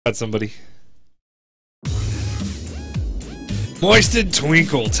Got somebody.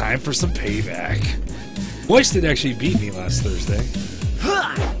 MoistedTwinkle, time for some payback. Moisted actually beat me last Thursday.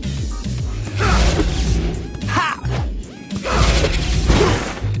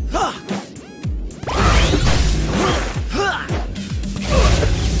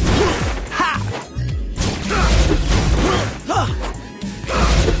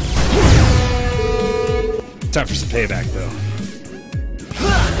 Time for some payback, though.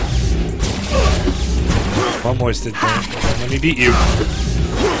 Well, Moisted, don't let me beat you.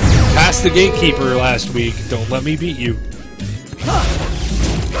 Passed the gatekeeper last week. Don't let me beat you.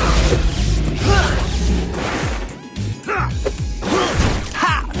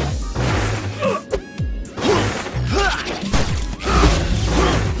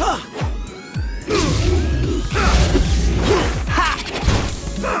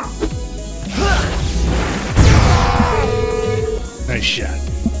 Nice shot.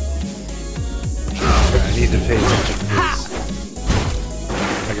 I need to pay attention to this.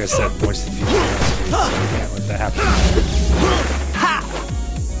 Like I said, Moisted beat me last week, so I can't let that happen.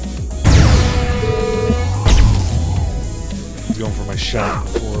 I'm going for my shot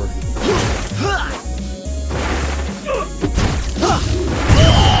before.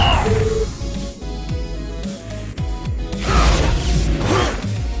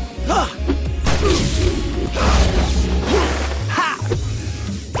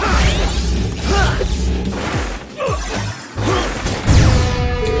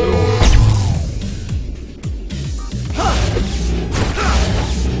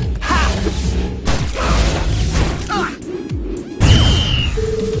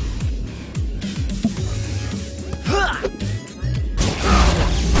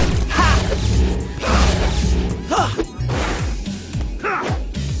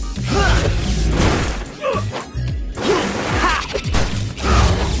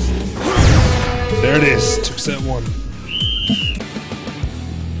 There it is, 2-1.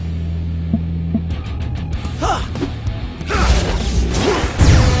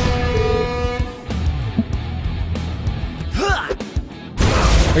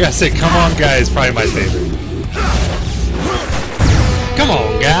 I gotta say, come on, guy is probably my favorite. Come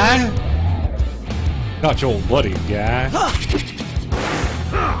on, guy. Not your old buddy, guy. Not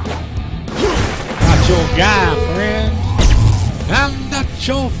your guy, friend. I'm not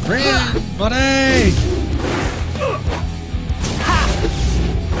your friend, buddy!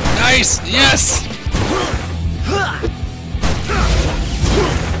 Nice! Yes!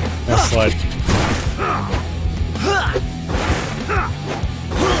 Nice slide.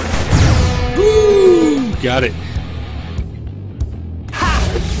 Woo! Got it.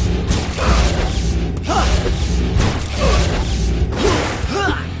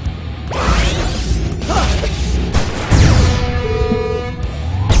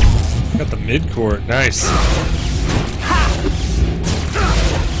 Got the mid-court, nice.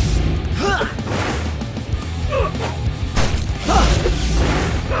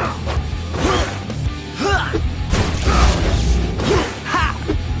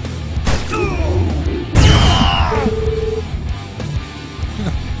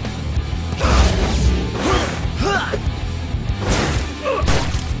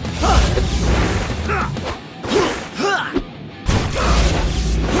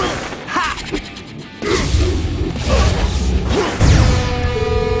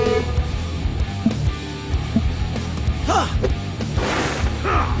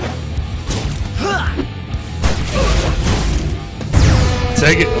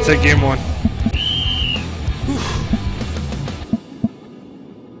 Take it. I'll take game one.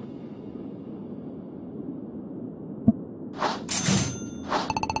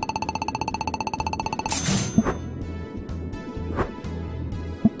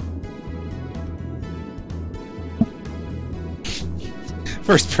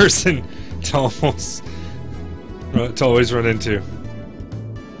 First person to always run into.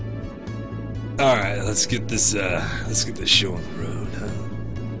 All right, let's get this show on the road, huh?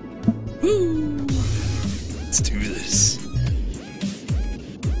 Woo! Let's do this.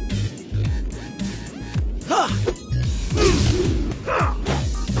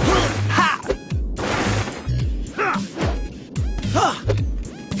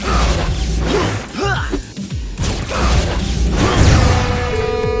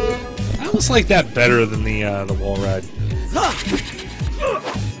 I almost like that better than the wall ride.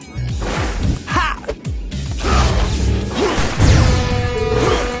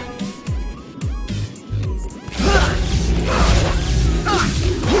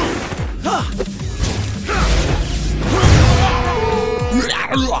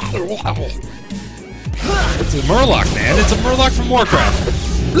 It's a Murloc, man. It's a Murloc from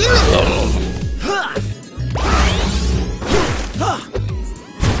Warcraft.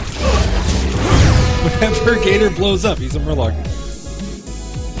 Whenever Gator blows up, he's a Murloc.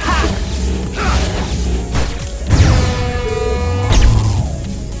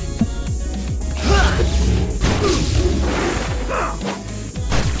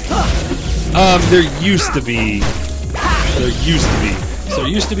 There used to be. So there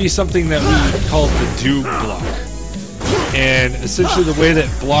used to be something that we called the Doob block. And essentially the way that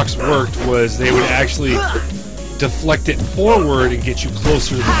blocks worked was they would actually deflect it forward and get you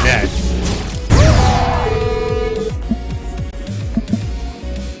closer to the net.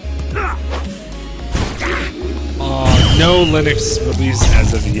 No Linux release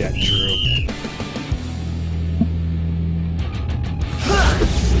as of yet, Drew.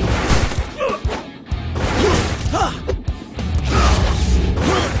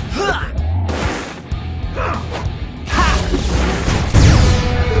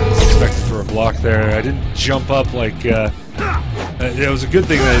 Block there. I didn't jump up like it was a good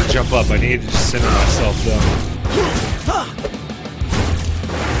thing that I didn't jump up. I needed to just center myself though.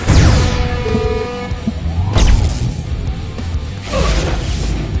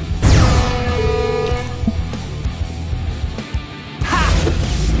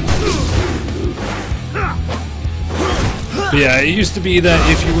 But yeah, it used to be that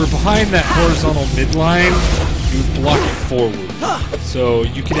if you were behind that horizontal midline, you would block it forward. So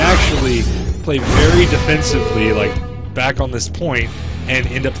you could actually play very defensively, like back on this point, and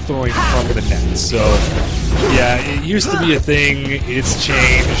end up throwing from the net. So yeah, it used to be a thing. It's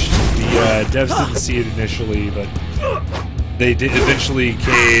changed. The devs didn't see it initially, but they did eventually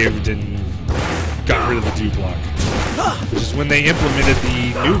caved and got rid of the do block, which is when they implemented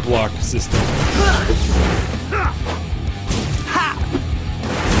the new block system.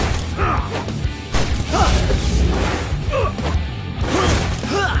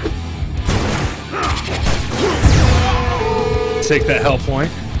 Take that health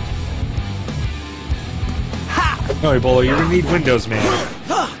point. No, Ebola, you're gonna need Windows, man.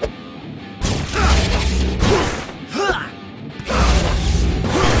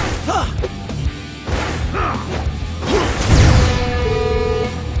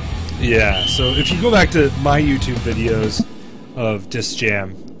 Yeah, so if you go back to my YouTube videos of Disc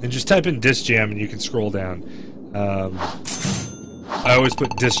Jam, and just type in Disc Jam and you can scroll down. I always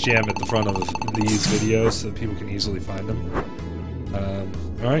put Disc Jam at the front of these videos so that people can easily find them.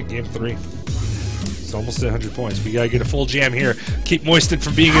 Alright, game 3. It's almost at 100 points. We gotta get a full jam here. Keep Moisted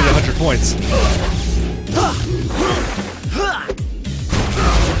from being at 100 points.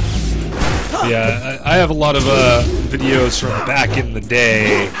 Yeah, I have a lot of videos from back in the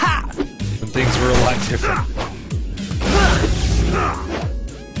day when things were a lot different.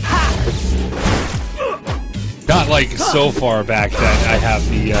 Not like so far back that I have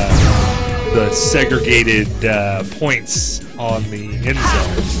the segregated points on the end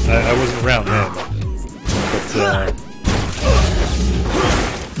zones. I wasn't around then. But,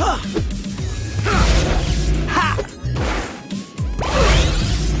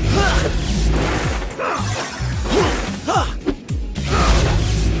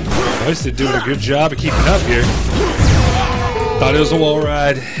 Moisted doing a good job of keeping up here. Thought it was a wall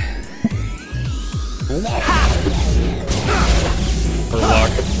ride. Murloc.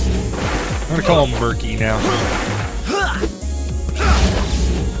 I'm gonna call him Murky now.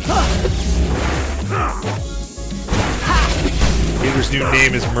 Gator's new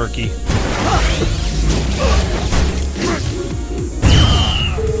name is Murky.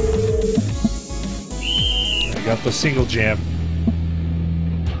 I got the single jam.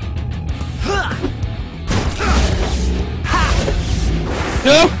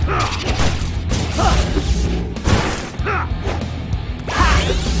 No!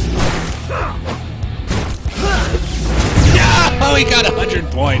 Oh, he got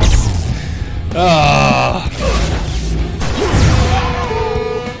 100 points. Ah.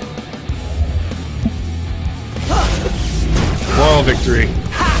 Moral victory.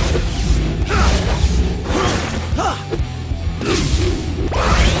 I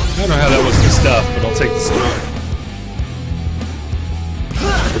don't know how that was good stuff, but I'll take the score.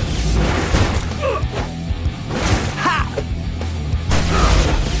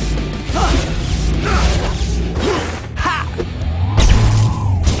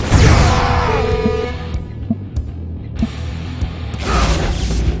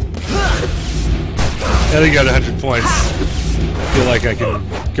 Now they got 100 points. I feel like I can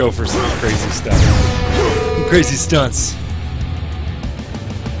go for some crazy stuff. Some crazy stunts.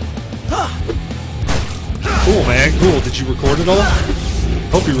 Cool, man. Cool. Did you record it all?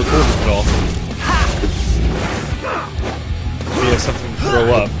 Hope you recorded it all. Do you have something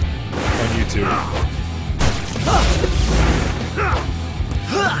throw up on YouTube.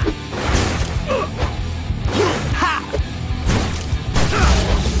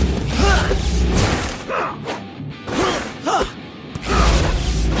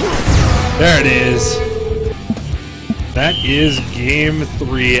 There it is. That is game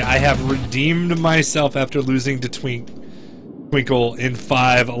 3. I have redeemed myself after losing to Twinkle in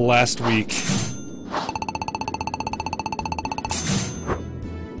 5 last week.